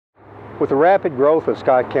With the rapid growth of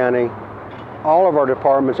Scott County, all of our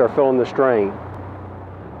departments are feeling the strain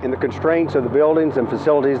in the constraints of the buildings and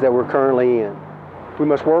facilities that we're currently in. We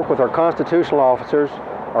must work with our constitutional officers,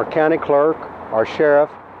 our county clerk, our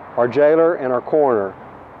sheriff, our jailer, and our coroner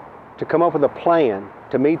to come up with a plan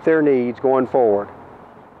to meet their needs going forward.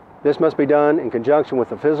 This must be done in conjunction with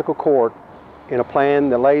the physical court in a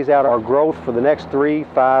plan that lays out our growth for the next 3,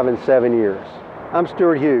 5, and 7 years. I'm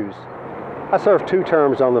Stewart Hughes. I served 2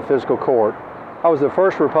 terms on the physical court. I was the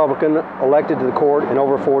first Republican elected to the court in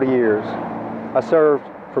over 40 years. I served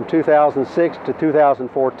from 2006 to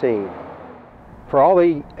 2014. For all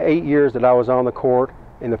the 8 years that I was on the court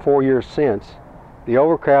and the 4 years since, the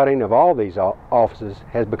overcrowding of all these offices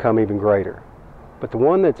has become even greater. But the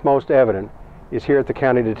one that's most evident is here at the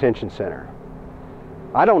County Detention Center.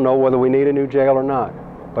 I don't know whether we need a new jail or not,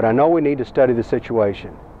 but I know we need to study the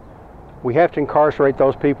situation. We have to incarcerate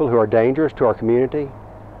those people who are dangerous to our community,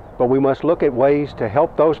 but we must look at ways to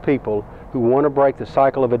help those people who want to break the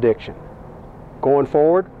cycle of addiction. Going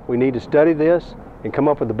forward, we need to study this and come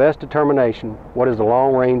up with the best determination what is the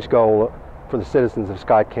long-range goal for the citizens of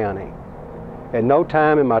Scott County. At no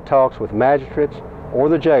time in my talks with magistrates or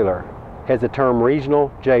the jailer has the term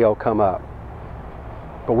regional jail come up.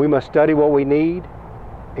 But we must study what we need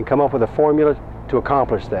and come up with a formula to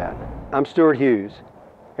accomplish that. I'm Stewart Hughes,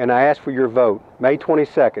 and I ask for your vote May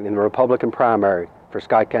 22nd in the Republican primary for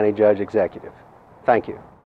Scott County Judge Executive. Thank you.